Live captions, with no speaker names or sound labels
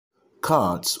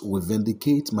cards will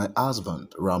vindicate my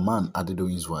husband, Rahman,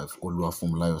 Adedoyin'S wife,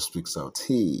 Oluwafunmilayo speaks out.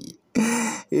 Hey,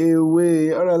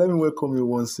 wait. All right, let me welcome you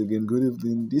once again. Good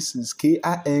evening. This is King,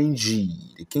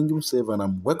 the Kingdom Saver, and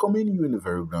I'm welcoming you in a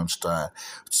very grand style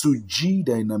to G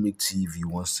Dynamic TV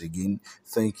once again.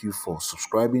 Thank you for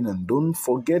subscribing, and don't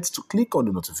forget to click on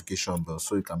the notification bell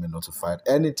so you can be notified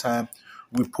anytime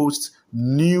we post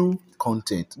new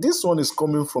content. This one is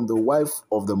coming from the wife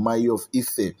of the Mayor of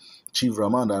Ife, Chief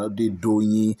Rahman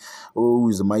Adedoyin, who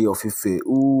is the Mayor of Ife,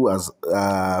 who has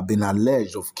been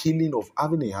alleged of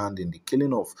having a hand in the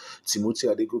killing of Timothy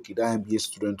Adegoke, the MBA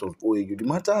student of OAU. The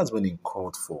matter has been in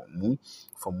court for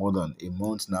more than a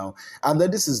month now. And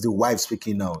then this is the wife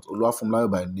speaking out,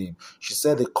 Oluwafunmilayo by name. She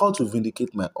said, "The court will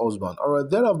vindicate my husband." All right,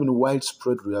 there have been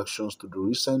widespread reactions to the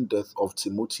recent death of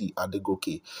Timothy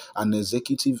Adegoke, an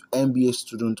executive MBA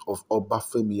student of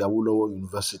Obafemi Awolowo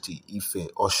University, Ife,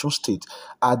 Osun State,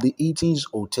 at the Eaton's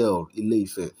Hotel,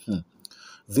 Ile-Ife.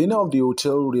 The owner of the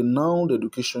hotel, renowned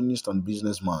educationist and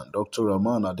businessman, Dr.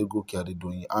 Rahman Adegoke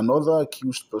Adedoyin, and other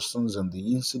accused persons in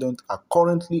the incident are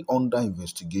currently under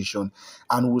investigation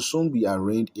and will soon be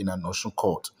arraigned in an Osun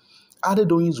court.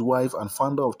 Adedoyin's wife and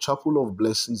founder of Chapel of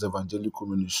Blessings Evangelical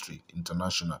Ministry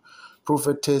International,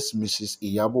 Prophetess Mrs.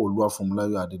 Iyabo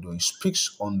Oluwafunmilayo Adedoyin,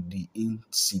 speaks on the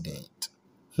incident.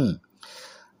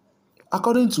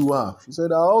 According to her, she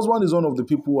said her husband is one of the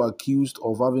people accused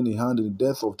of having a hand in the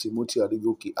death of Timothy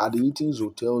Adegoke at the Eaton's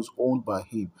hotels owned by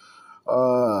him.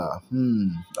 All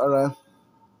right.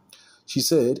 She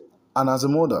said, "And as a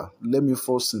mother, let me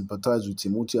first sympathize with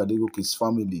Timothy Adegoke's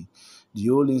family. The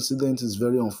whole incident is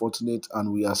very unfortunate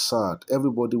and we are sad.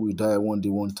 Everybody will die one day,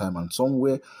 one time, and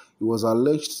somewhere he was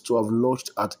alleged to have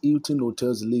lodged at Hilton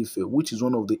Hotels Ile-Ife, which is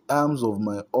one of the arms of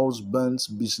my husband's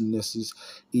businesses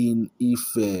in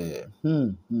Ife."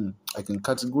 I can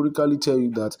categorically tell you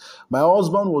that my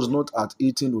husband was not at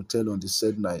Hilton Hotel on the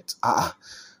said night.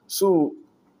 So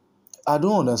I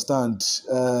don't understand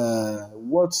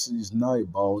what is now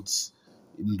about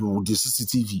the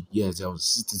CCTV. Yes, there was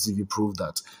CCTV proof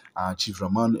that Chief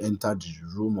Rahman entered the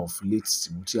room of late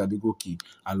Timothy Adegoke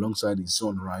alongside his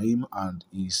son Rahim and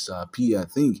his PA, I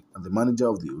think, and the manager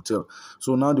of the hotel.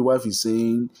 So now the wife is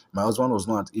saying my husband was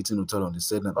not at Hilton Hotel on the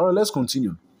said night. All right, let's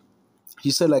continue. He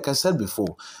said, "Like I said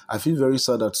before, I feel very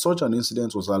sad that such an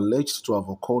incident was alleged to have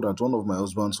occurred at one of my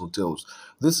husband's hotels.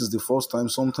 This is the first time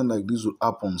something like this would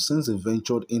happen since he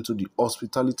ventured into the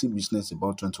hospitality business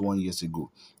about 21 years ago.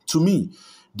 To me,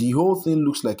 the whole thing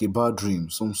looks like a bad dream.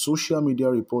 Some social media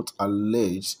reports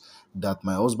allege that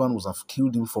my husband was have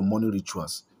killed him for money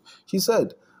rituals." He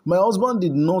said, "My husband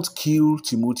did not kill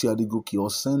Timothy Adegoke or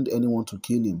send anyone to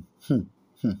kill him.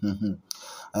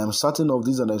 I am certain of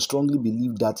this, and I strongly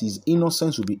believe that his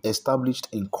innocence will be established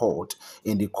in court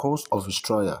in the course of his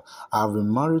trial. I have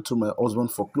been married to my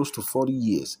husband for close to 40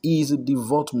 years. He is a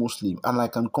devout Muslim, and I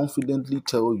can confidently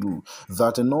tell you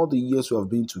that in all the years we have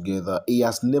been together, he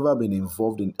has never been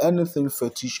involved in anything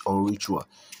fetish or ritual.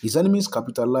 His enemies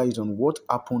capitalized on what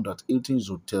happened at Hilton's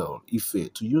Hotel,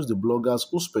 Ife, to use the bloggers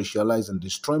who specialize in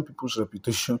destroying people's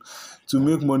reputation to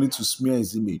make money to smear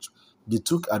his image. They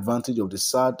took advantage of the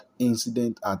sad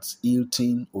incident at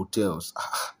Hilton Hotels."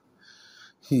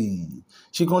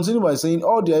 She continued by saying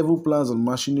all their evil plans and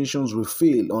machinations will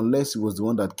fail unless he was the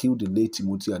one that killed the late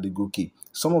Timothy Adegoke.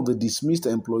 Some of the dismissed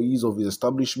employees of the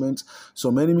establishment,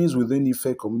 some enemies within the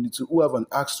Ife community who have an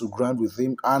axe to grind with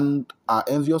him and are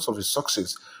envious of his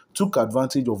success, took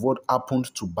advantage of what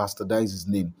happened to bastardize his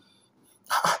name.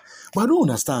 But I don't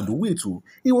understand. Wait,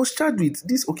 he was charged with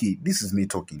this. Okay, this is me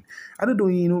talking. I don't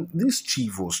know, this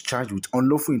chief was charged with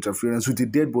unlawful interference with a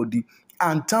dead body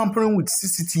and tampering with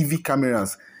CCTV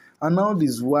cameras. And now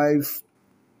this wife.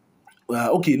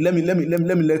 Okay, let me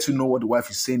let you know what the wife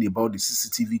is saying about the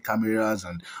CCTV cameras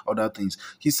and other things.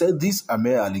 He said these are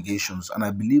mere allegations, and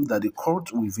I believe that the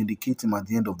court will vindicate him at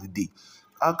the end of the day.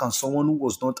 How can someone who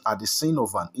was not at the scene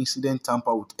of an incident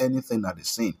tamper with anything at the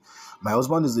scene? My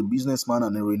husband is a businessman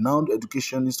and a renowned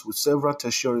educationist with several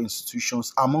tertiary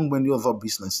institutions, among many other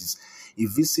businesses. He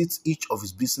visits each of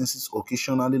his businesses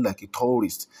occasionally like a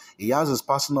tourist. He has his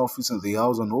personal office in the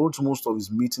house and holds most of his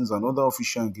meetings and other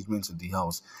official engagements in the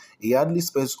house. He hardly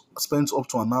spends up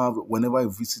to an hour whenever he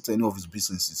visits any of his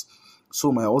businesses.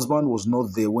 So my husband was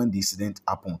not there when the incident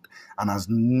happened and has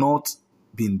not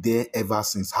been there ever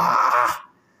since."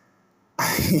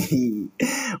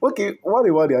 Okay, what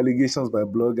about the allegations by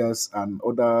bloggers and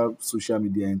other social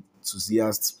media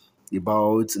enthusiasts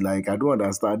about, like, I don't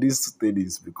understand, this thing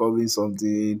is becoming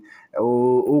something,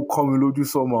 coming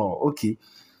somehow. Okay,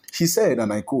 She said,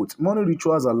 and I quote, "Money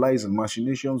rituals are lies and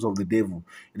machinations of the devil.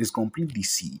 It is complete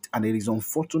deceit, and it is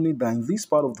unfortunate that in this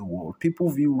part of the world, people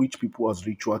view rich people as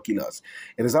ritual killers.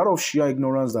 It is out of sheer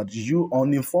ignorance that you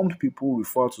uninformed people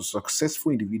refer to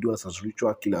successful individuals as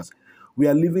ritual killers. We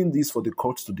are leaving this for the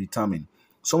courts to determine.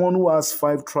 Someone who has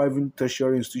 5 thriving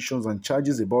tertiary institutions and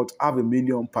charges about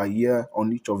 $500,000 per year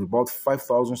on each of about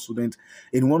 5,000 students,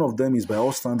 in one of them is by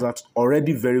all standards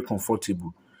already very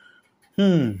comfortable."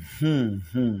 But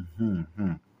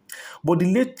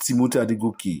the late Timothy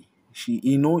Adegoke,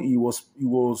 he was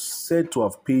said to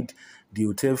have paid the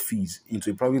hotel fees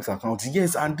into a private account.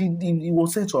 Yes, and he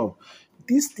was said to have.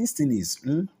 This thing is,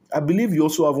 I believe you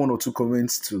also have one or two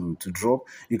comments to drop.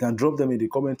 You can drop them in the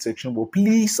comment section, but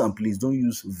please and please don't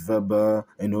use verbal,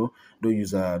 don't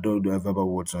use don't have verbal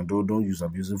words, and don't use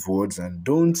abusive words, and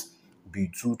don't be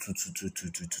too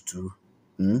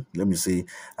let me say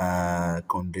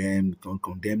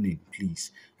condemning,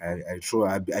 please. I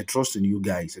trust in you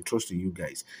guys. I trust in you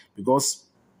guys because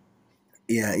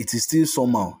yeah, it is still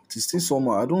somehow. It is still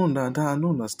somehow. I don't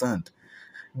understand.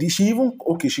 She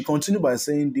continued by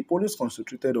saying the police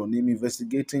concentrated on him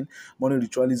investigating money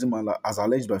ritualism as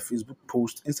alleged by Facebook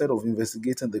post instead of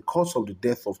investigating the cause of the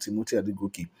death of Timothy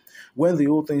Adegoke. When the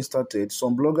whole thing started,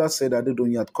 some bloggers said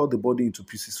Adedoyin had cut the body into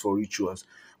pieces for rituals,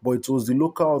 but it was the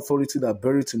local authority that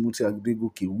buried Timothy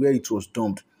Adegoke where it was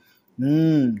dumped.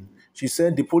 She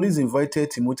said the police invited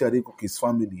Timothy Adegoke's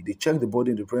family. They checked the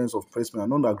body in the presence of pressmen and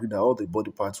none agreed that all the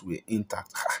body parts were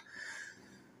intact.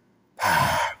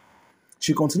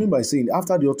 She continued by saying,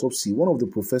 after the autopsy, one of the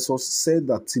professors said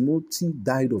that Timothy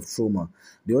died of trauma.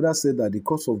 The other said that the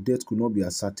cause of death could not be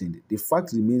ascertained. The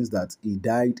fact remains that he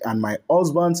died, and my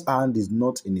husband's hand is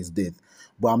not in his death.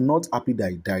 But I'm not happy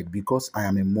that he died because I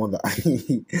am a mother.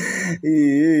 Okay,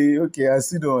 I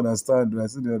still don't understand. I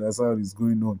still don't understand what is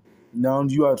going on. Now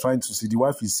you are trying to see the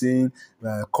wife is saying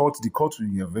the court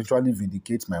will eventually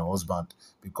vindicate my husband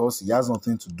because he has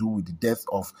nothing to do with the death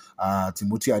of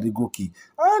Timothy Adegoke.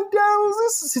 And there was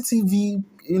this CCTV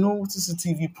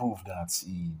proof that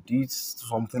he did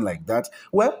something like that.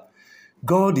 Well,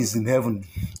 God is in heaven,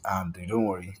 and don't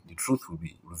worry, the truth will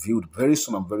be revealed very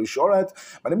soon. I'm very sure. All right,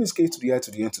 my name is K to the I to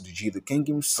the N to the G, the King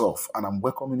himself, and I'm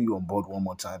welcoming you on board one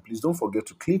more time. Please don't forget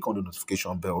to click on the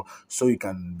notification bell so you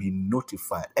can be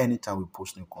notified anytime we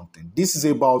post new content. This is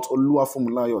about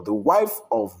Oluwafunmilayo, the wife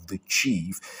of the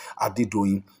chief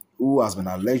Adedoyin, who has been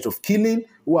alleged of killing,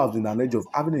 who has been alleged of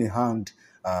having a hand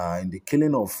in the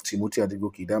killing of Timothy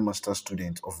Adegoke, that master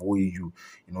student of OAU.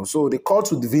 So the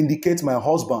court would vindicate my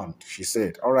husband, she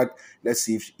said. All right, let's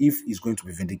see if he's going to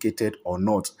be vindicated or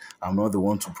not. I'm not the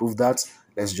one to prove that.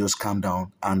 Let's just calm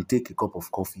down and take a cup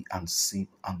of coffee and sip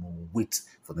and wait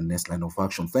for the next line of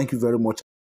action. Thank you very much.